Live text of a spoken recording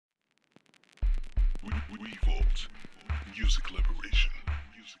Revolt. Music liberation.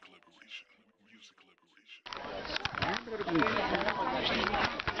 Music liberation. Music liberation.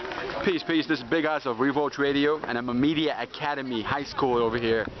 Peace, peace. This is Big Eyes of Revolt Radio, and I'm a Media Academy High School over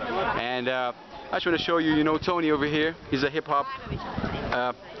here. And I just want to show you, Tony over here. He's a hip-hop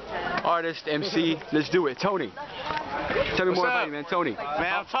artist, MC. Let's do it. Tony. Tell me more about you, man. Tony.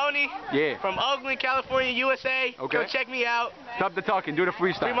 Man, I'm Tony. Yeah. From Oakland, California, USA. Okay. Come check me out. Stop the talking. Do the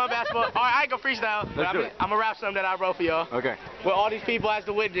freestyle. 3 month basketball. All right, I ain't gonna freestyle. Let's do it. I'm gonna rap something that I wrote for y'all. Okay. With all these people as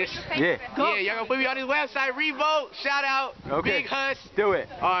the witness. Yeah. Yeah, y'all gonna put me on this website. Revolt. Shout out. Okay. Big Huss. Do it.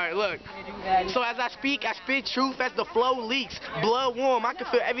 All right, look. So as I speak, I spit truth as the flow leaks. Blood warm, I can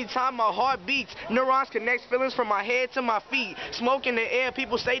feel every time my heart beats. Neurons connect feelings from my head to my feet. Smoke in the air,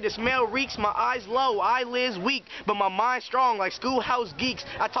 people say the smell reeks. My eyes low, eyelids weak, but my mind strong like schoolhouse geeks.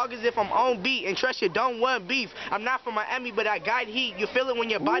 I talk as if I'm on beat, and trust you, don't want beef. I'm not from Miami, but I got heat. You feel it when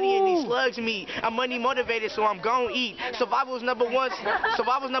your body and these slugs meet. I'm money motivated, so I'm gon' eat. Survival's number one.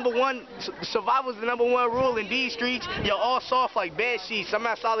 Survival's the number one rule in these streets. You're all soft like bed sheets. I'm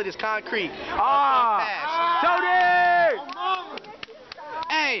not solid as concrete. Tony!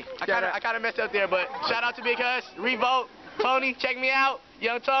 Hey, I kind of messed up there, but shout out to Big Huss, Revolt, Tony, check me out,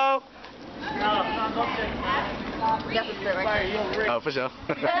 Young Tone. Oh, for sure.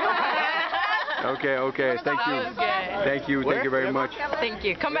 Okay. Thank you very much. Thank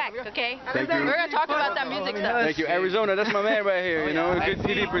you. Come back, okay? Thank you. We're gonna talk about that music stuff. Thank you. Arizona, that's my man right here, a good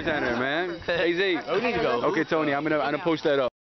TV presenter, man. AZ. We need to go. Okay, Tony, I'm gonna post that up.